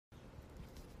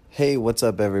Hey, what's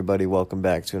up, everybody? Welcome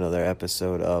back to another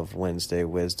episode of Wednesday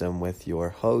Wisdom with your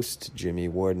host, Jimmy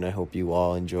Warden. I hope you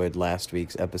all enjoyed last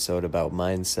week's episode about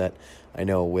mindset. I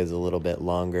know it was a little bit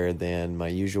longer than my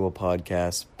usual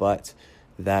podcast, but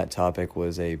that topic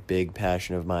was a big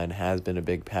passion of mine, has been a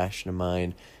big passion of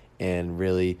mine, and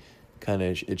really kind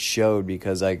of it showed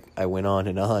because I went on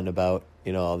and on about,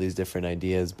 all these different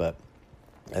ideas, but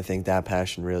I think that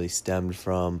passion really stemmed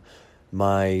from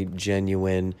my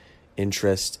genuine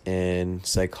interest in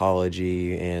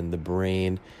psychology and the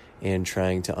brain and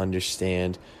trying to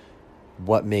understand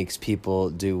what makes people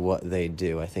do what they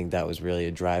do. I think that was really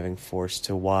a driving force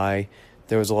to why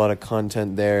there was a lot of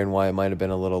content there and why it might have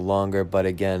been a little longer. But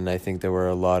again, I think there were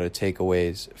a lot of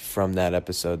takeaways from that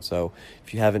episode. So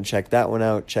if you haven't checked that one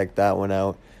out, check that one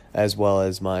out, as well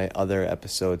as my other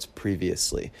episodes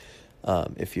previously,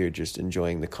 if you're just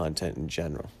enjoying the content in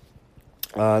general.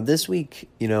 This week,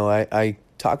 I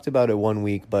talked about it one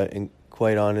week, but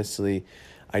quite honestly,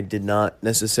 I did not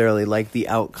necessarily like the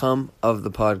outcome of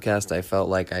the podcast. I felt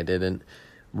like I didn't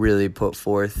really put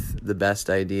forth the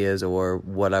best ideas or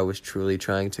what I was truly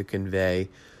trying to convey.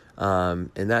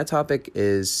 And that topic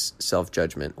is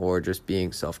self-judgment or just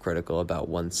being self-critical about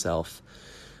oneself.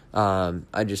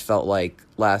 I just felt like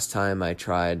last time I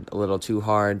tried a little too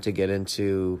hard to get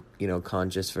into,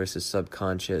 conscious versus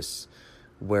subconscious.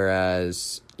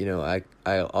 Whereas,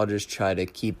 I'll just try to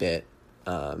keep it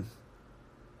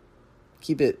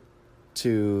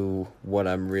to what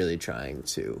I'm really trying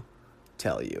to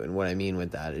tell you. And what I mean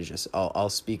with that is just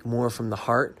I'll speak more from the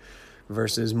heart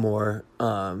versus more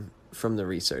from the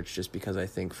research, just because I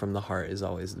think from the heart is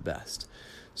always the best.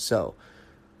 So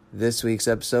this week's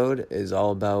episode is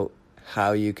all about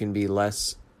how you can be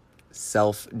less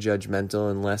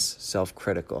self-judgmental and less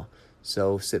self-critical.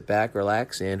 So sit back,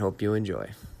 relax, and hope you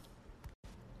enjoy.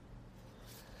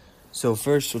 So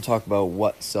first, we'll talk about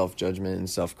what self-judgment and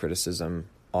self-criticism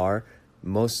are.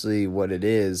 Mostly what it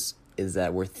is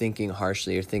that we're thinking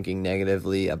harshly or thinking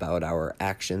negatively about our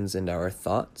actions and our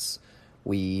thoughts.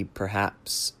 We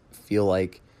perhaps feel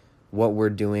like what we're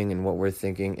doing and what we're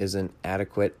thinking isn't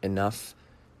adequate enough.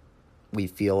 We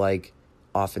feel like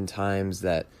oftentimes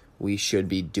that we should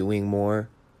be doing more,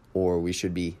 or we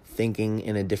should be thinking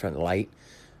in a different light.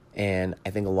 And I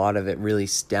think a lot of it really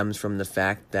stems from the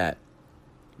fact that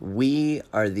we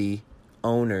are the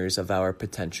owners of our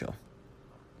potential.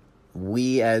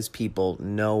 We as people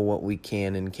know what we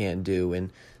can and can't do,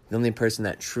 and the only person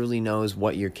that truly knows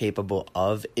what you're capable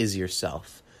of is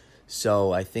yourself.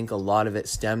 So I think a lot of it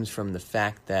stems from the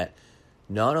fact that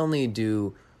not only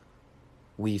do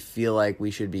we feel like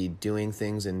we should be doing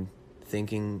things and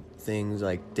thinking things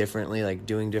like differently, like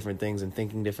doing different things and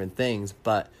thinking different things,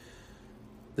 but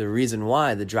the reason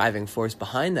why, the driving force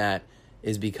behind that,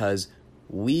 is because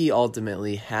we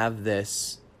ultimately have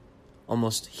this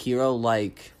almost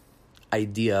hero-like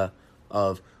idea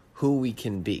of who we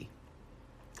can be.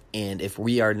 And if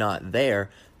we are not there,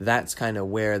 that's kind of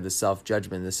where the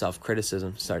self-judgment, the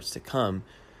self-criticism starts to come,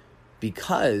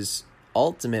 because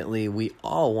ultimately we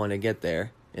all want to get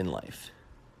there in life.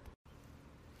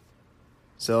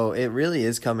 So it really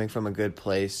is coming from a good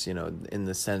place, in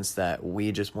the sense that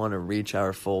we just want to reach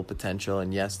our full potential.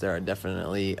 And yes, there are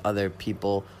definitely other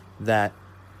people that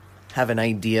have an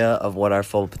idea of what our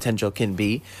full potential can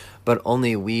be, but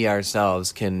only we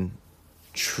ourselves can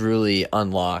truly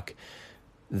unlock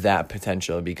that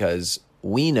potential, because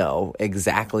we know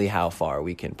exactly how far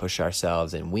we can push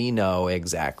ourselves, and we know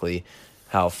exactly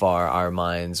how far our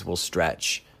minds will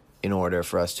stretch in order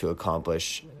for us to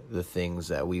accomplish the things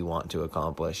that we want to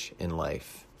accomplish in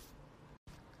life.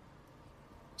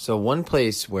 So one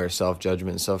place where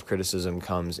self-judgment, self-criticism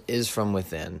comes is from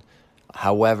within.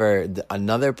 However,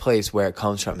 another place where it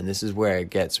comes from, and this is where it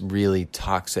gets really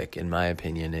toxic in my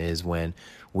opinion, is when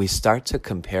we start to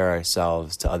compare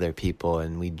ourselves to other people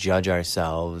and we judge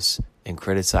ourselves and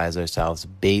criticize ourselves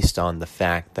based on the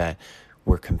fact that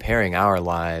we're comparing our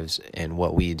lives and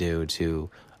what we do to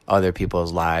other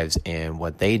people's lives and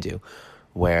what they do,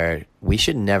 where we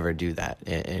should never do that.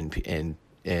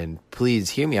 And please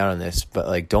hear me out on this,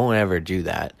 but don't ever do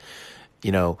that.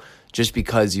 Just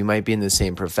because you might be in the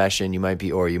same profession, you might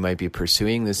be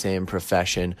pursuing the same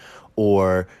profession,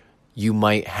 or you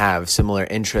might have similar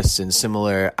interests and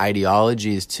similar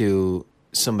ideologies to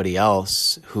somebody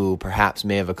else who perhaps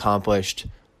may have accomplished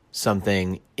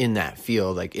something in that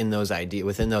field, like within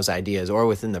those ideas or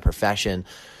within the profession.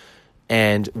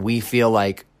 And we feel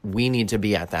like we need to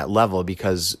be at that level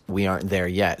because we aren't there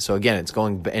yet. So again,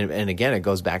 it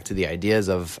goes back to the ideas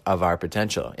of our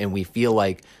potential. And we feel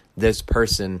like this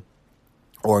person,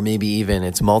 or maybe even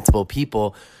it's multiple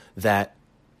people, that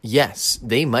yes,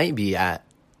 they might be at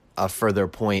a further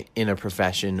point in a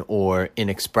profession or in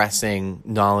expressing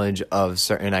knowledge of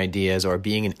certain ideas or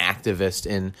being an activist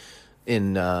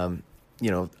in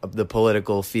the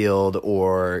political field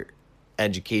or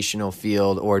educational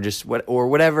field or just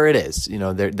whatever it is.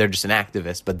 They're just an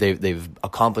activist, but they've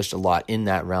accomplished a lot in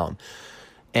that realm.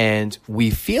 And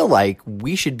we feel like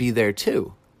we should be there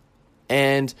too.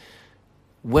 And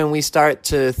when we start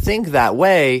to think that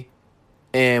way,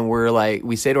 and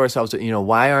we say to ourselves,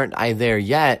 why aren't I there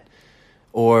yet?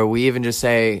 Or we even just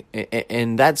say,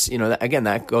 and that's, again,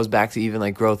 that goes back to even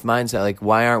like growth mindset, like,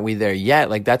 why aren't we there yet?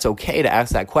 Like, that's okay to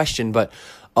ask that question. But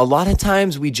a lot of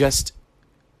times we get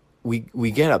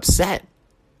upset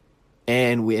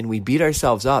and we beat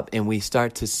ourselves up and we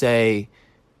start to say,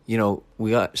 we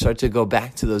start to go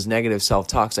back to those negative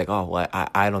self-talks like, oh, well,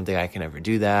 I don't think I can ever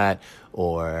do that.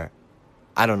 Or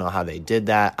I don't know how they did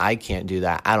that. I can't do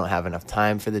that. I don't have enough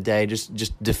time for the day.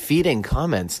 Just defeating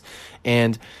comments.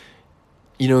 And,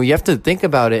 you have to think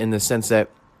about it in the sense that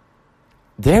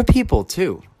they're people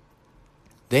too.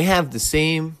 They have the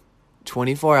same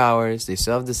 24 hours. They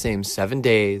still have the same 7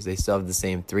 days. They still have the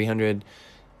same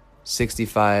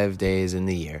 365 days in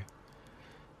the year.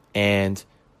 And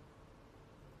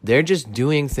they're just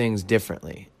doing things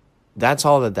differently. That's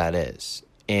all that is.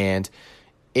 And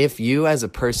if you as a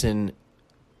person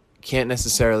can't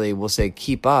necessarily, we'll say,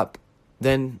 keep up,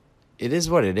 then it is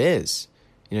what it is.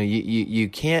 You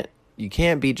can't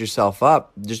beat yourself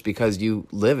up just because you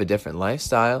live a different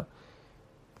lifestyle.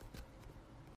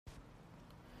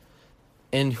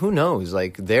 And who knows,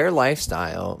 like, their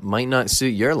lifestyle might not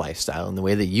suit your lifestyle in the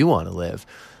way that you want to live.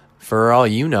 For all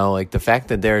you know, like, the fact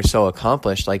that they're so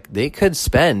accomplished, like, they could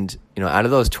spend, out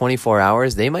of those 24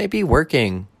 hours, they might be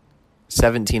working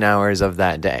 17 hours of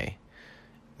that day.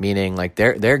 Meaning, like,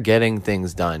 they're getting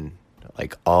things done,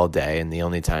 like, all day, and the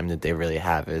only time that they really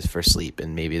have is for sleep.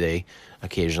 And maybe they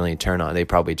occasionally they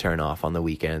probably turn off on the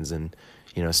weekends and,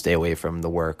 stay away from the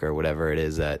work or whatever it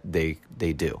is that they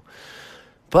do.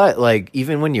 But, like,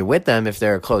 even when you're with them, if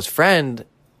they're a close friend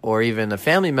or even a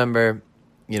family member,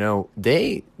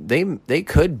 they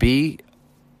could be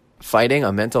fighting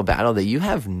a mental battle that you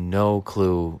have no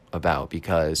clue about,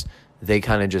 because they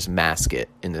kind of just mask it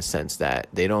in the sense that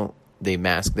they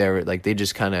mask they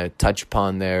just kind of touch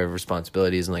upon their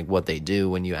responsibilities and like what they do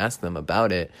when you ask them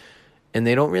about it. And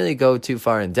they don't really go too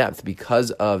far in depth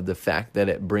because of the fact that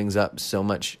it brings up so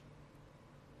much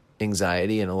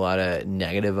anxiety and a lot of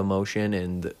negative emotion,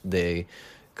 and they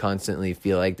constantly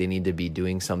feel like they need to be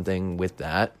doing something with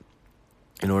that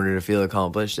in order to feel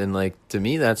accomplished. And like, to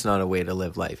me, that's not a way to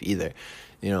live life either.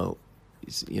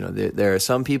 There are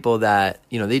some people that,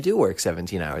 they do work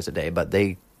 17 hours a day, but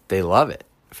they love it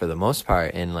for the most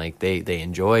part. And like, they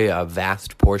enjoy a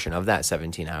vast portion of that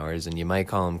 17 hours, and you might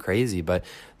call them crazy, but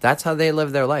that's how they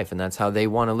live their life. And that's how they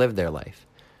want to live their life.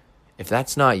 If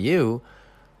that's not you,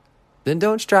 then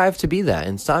don't strive to be that,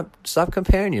 and stop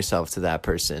comparing yourself to that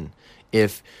person.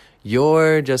 If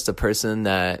you're just a person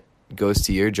that goes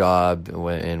to your job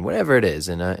and whatever it is,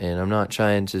 and I'm not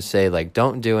trying to say like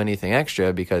don't do anything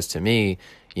extra, because to me,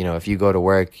 if you go to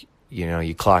work,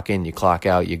 you clock in, you clock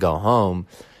out, you go home.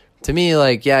 To me,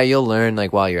 like, yeah, you'll learn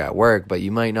like while you're at work, but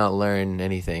you might not learn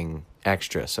anything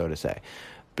extra, so to say.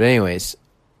 But anyways,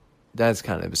 that's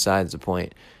kind of besides the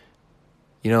point.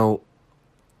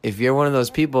 If you're one of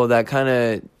those people that kind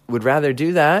of would rather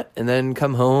do that and then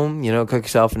come home, cook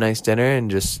yourself a nice dinner and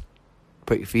just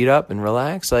put your feet up and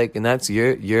relax, like, and that's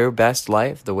your best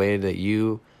life, the way that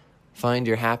you find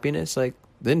your happiness, like,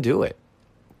 then do it.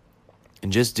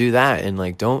 And just do that, and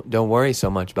like, don't worry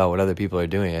so much about what other people are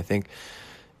doing. I think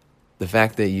the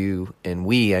fact that you, and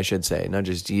we, I should say, not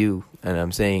just you, and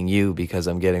I'm saying you because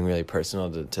I'm getting really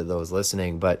personal to those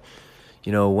listening, but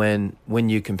when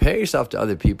you compare yourself to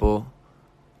other people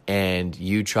and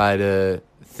you try to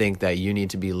think that you need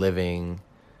to be living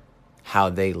how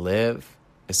they live,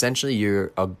 essentially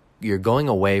you're going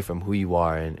away from who you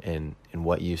are and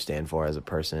what you stand for as a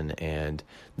person, and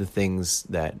the things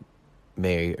that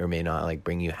may or may not like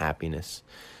bring you happiness.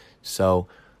 So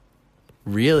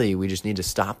really, we just need to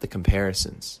stop the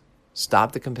comparisons.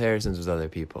 Stop the comparisons with other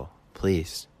people,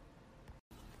 please.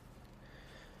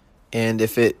 And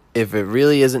if it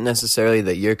really isn't necessarily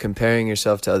that you're comparing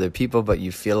yourself to other people, but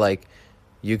you feel like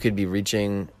you could be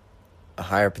reaching a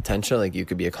higher potential, like you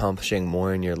could be accomplishing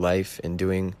more in your life and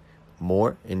doing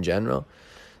more in general,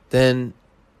 then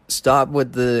stop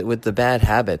with the bad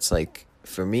habits. Like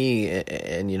for me,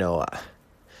 and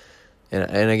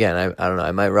again, I don't know,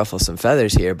 I might ruffle some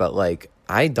feathers here, but like,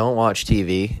 I don't watch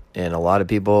TV, and a lot of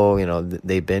people,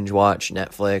 they binge watch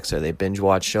Netflix or they binge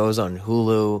watch shows on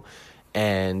Hulu.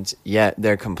 And yet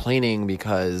they're complaining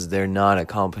because they're not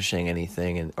accomplishing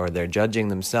anything, or they're judging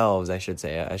themselves, I should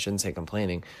say. I shouldn't say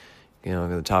complaining.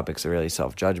 The topics are really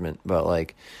self-judgment. But,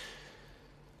 like,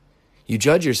 you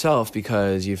judge yourself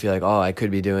because you feel like, oh, I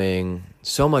could be doing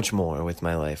so much more with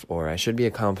my life, or I should be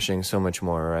accomplishing so much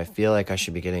more, or I feel like I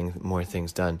should be getting more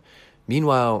things done.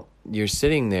 Meanwhile, you're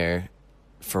sitting there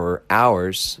for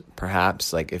hours,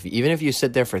 perhaps. Like, even if you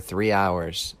sit there for 3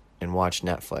 hours and watch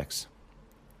Netflix,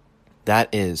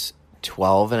 that is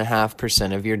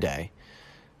 12.5% of your day.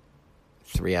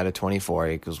 3 out of 24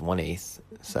 equals 1/8.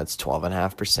 So that's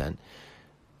 12.5%.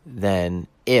 Then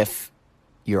if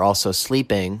you're also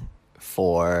sleeping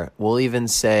for, we'll even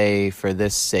say, for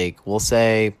this sake, we'll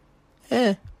say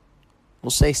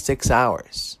 6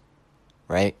 hours,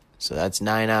 right? So that's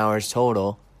 9 hours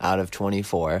total out of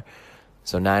 24.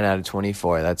 So 9 out of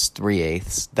 24, that's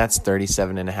 3/8. That's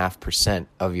 37.5%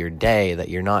 of your day that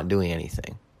you're not doing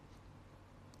anything.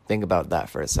 Think about that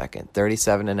for a second.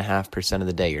 37.5% of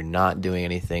the day you're not doing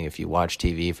anything. If you watch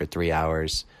TV for 3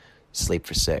 hours, sleep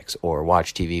for 6, or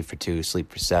watch TV for 2,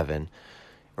 sleep for 7,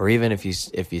 or even if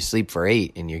you sleep for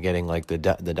 8 and you're getting like the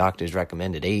doctor's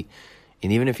recommended 8,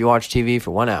 and even if you watch TV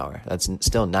for 1 hour, that's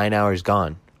still 9 hours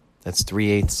gone. That's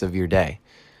 3/8 of your day.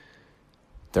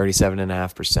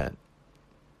 37.5%.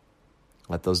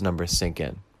 Let those numbers sink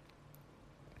in.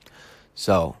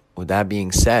 So, with that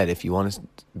being said, if you want to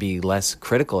be less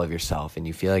critical of yourself and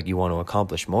you feel like you want to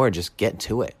accomplish more, just get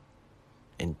to it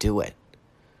and do it.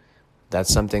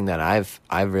 That's something that I've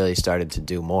really started to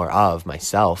do more of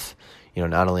myself,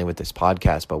 not only with this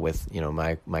podcast, but with,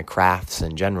 my crafts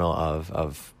in general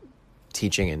of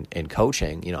teaching and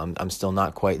coaching. I'm still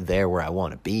not quite there where I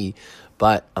want to be,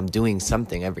 but I'm doing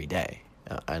something every day.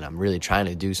 And I'm really trying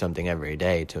to do something every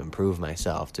day to improve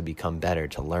myself, to become better,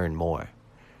 to learn more.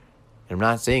 I'm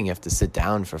not saying you have to sit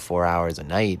down for 4 hours a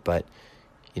night, but,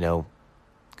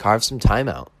 carve some time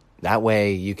out. That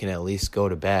way you can at least go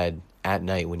to bed at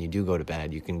night. When you do go to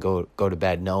bed, you can go to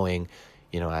bed knowing,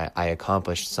 I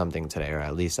accomplished something today, or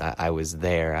at least I was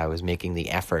there. I was making the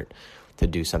effort to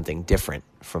do something different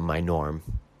from my norm.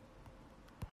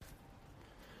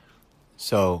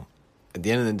 So at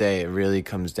the end of the day, it really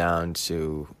comes down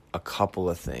to a couple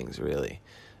of things, really.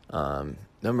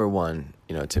 Number one,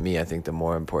 to me, I think the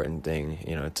more important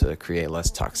thing, to create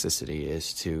less toxicity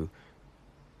is to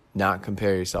not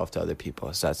compare yourself to other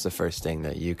people. So that's the first thing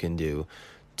that you can do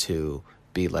to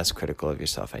be less critical of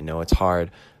yourself. I know it's hard,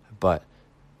 but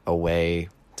a way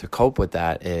to cope with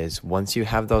that is, once you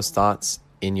have those thoughts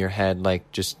in your head,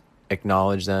 like, just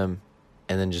acknowledge them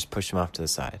and then just push them off to the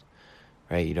side,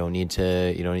 right? You don't need,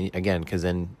 again, because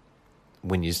then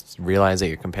when you realize that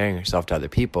you're comparing yourself to other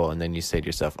people, and then you say to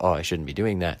yourself, oh, I shouldn't be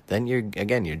doing that, then you're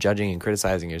judging and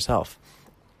criticizing yourself.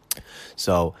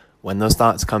 So when those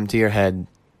thoughts come to your head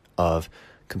of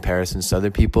comparisons to other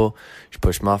people, just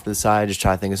push them off to the side. Just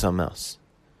try to think of something else.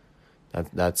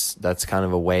 That's kind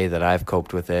of a way that I've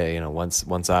coped with it.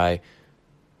 Once I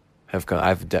have,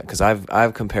 because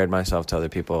I've compared myself to other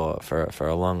people for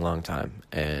a long time,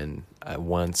 and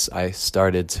once I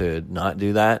started to not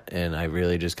do that, and I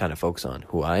really just kind of focus on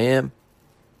who I am,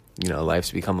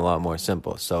 life's become a lot more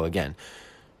simple. So again,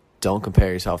 don't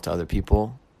compare yourself to other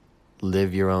people.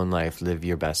 Live your own life, live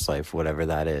your best life, whatever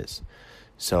that is.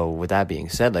 So with that being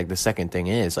said, like, the second thing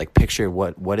is, like, picture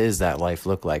what is that life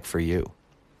look like for you?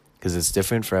 Because it's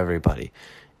different for everybody.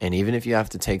 And even if you have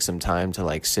to take some time to,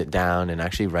 like, sit down and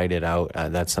actually write it out,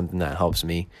 that's something that helps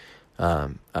me. I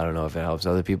don't know if it helps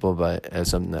other people, but it's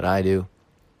something that I do.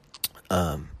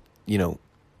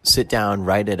 Sit down,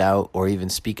 write it out, or even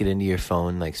speak it into your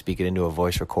phone, like speak it into a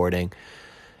voice recording,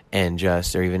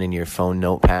 or even in your phone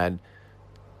notepad.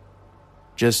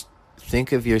 Just think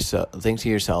to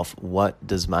yourself, what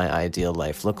does my ideal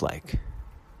life look like?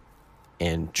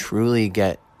 And truly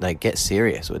get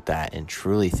serious with that, and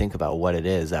truly think about what it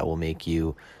is that will make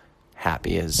you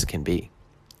happy as can be.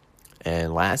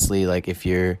 And lastly, like, if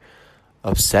you're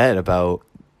upset about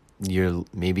your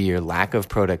lack of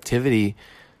productivity,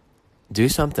 do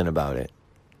something about it.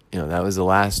 That was the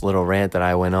last little rant that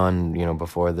I went on,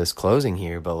 before this closing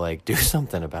here, but, like, do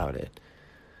something about it.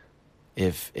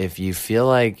 If you feel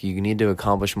like you need to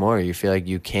accomplish more, you feel like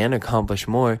you can accomplish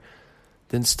more,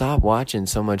 then stop watching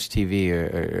so much TV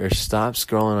or stop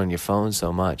scrolling on your phone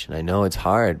so much. And I know it's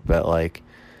hard, but, like,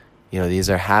 these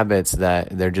are habits that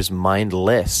they're just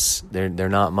mindless. They're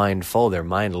not mindful. They're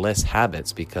mindless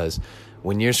habits, because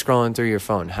when you're scrolling through your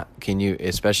phone, can you,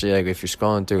 especially like if you're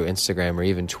scrolling through Instagram or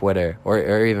even Twitter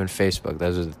or even Facebook,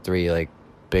 those are the three, like,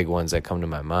 big ones that come to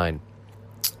my mind.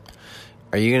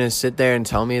 Are you going to sit there and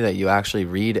tell me that you actually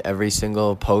read every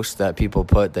single post that people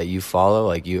put that you follow,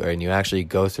 and you actually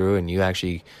go through and you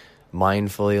actually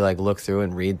mindfully like look through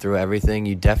and read through everything?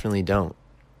 You definitely don't.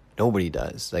 Nobody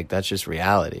does. Like, that's just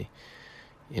reality.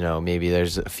 Maybe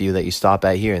there's a few that you stop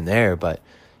at here and there, but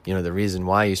the reason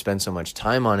why you spend so much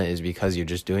time on it is because you're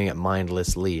just doing it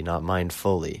mindlessly, not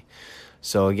mindfully.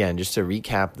 So again, just to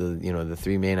recap the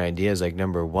three main ideas, like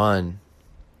number one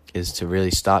is to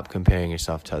really stop comparing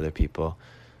yourself to other people.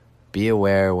 Be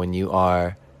aware when you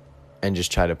are, and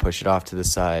just try to push it off to the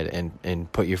side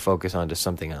and put your focus onto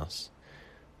something else.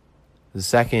 The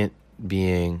second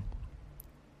being,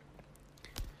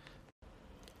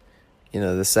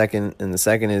 the second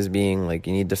is being like,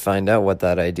 you need to find out what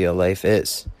that ideal life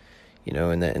is,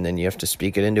 and then you have to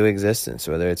speak it into existence,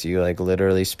 whether it's you like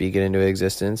literally speak it into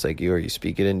existence, like you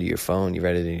speak it into your phone, you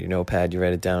write it in your notepad, you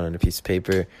write it down on a piece of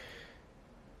paper.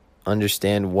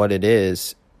 Understand what it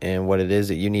is and what it is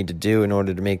that you need to do in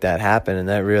order to make that happen. And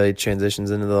that really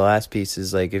transitions into the last piece,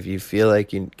 is like, if you feel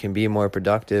like you can be more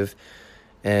productive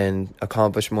and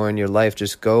accomplish more in your life,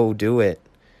 just go do it.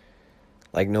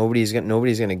 Like, nobody's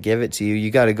gonna give it to you.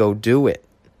 You got to go do it.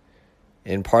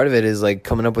 And part of it is like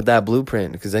coming up with that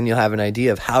blueprint, because then you'll have an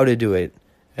idea of how to do it.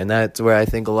 And that's where I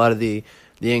think a lot of the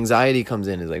anxiety comes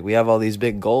in, is like, we have all these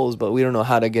big goals, but we don't know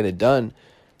how to get it done.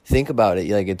 Think about it.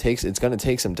 Like, it's going to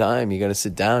take some time. You got to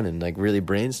sit down and like really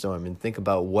brainstorm and think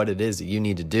about what it is that you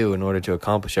need to do in order to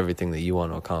accomplish everything that you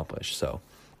want to accomplish. So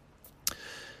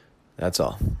that's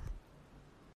all.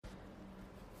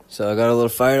 So I got a little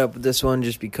fired up with this one,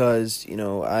 just because,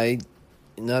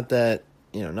 not that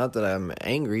I'm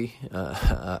angry.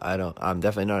 I'm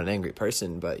definitely not an angry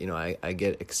person, but I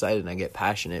get excited and I get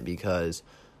passionate because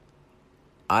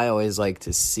I always like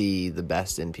to see the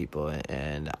best in people,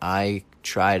 and I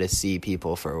try to see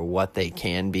people for what they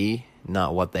can be,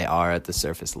 not what they are at the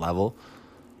surface level.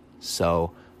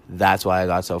 So that's why I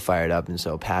got so fired up and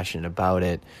so passionate about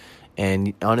it.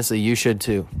 And honestly, you should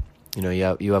too.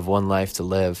 You have one life to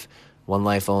live, one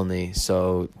life only.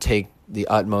 So take the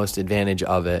utmost advantage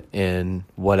of it in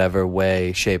whatever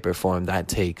way, shape, or form that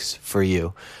takes for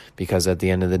you. Because at the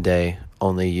end of the day,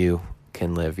 only you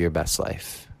can live your best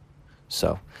life.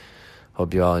 So,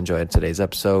 hope you all enjoyed today's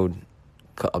episode.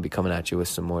 I'll be coming at you with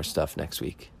some more stuff next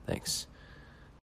week. Thanks.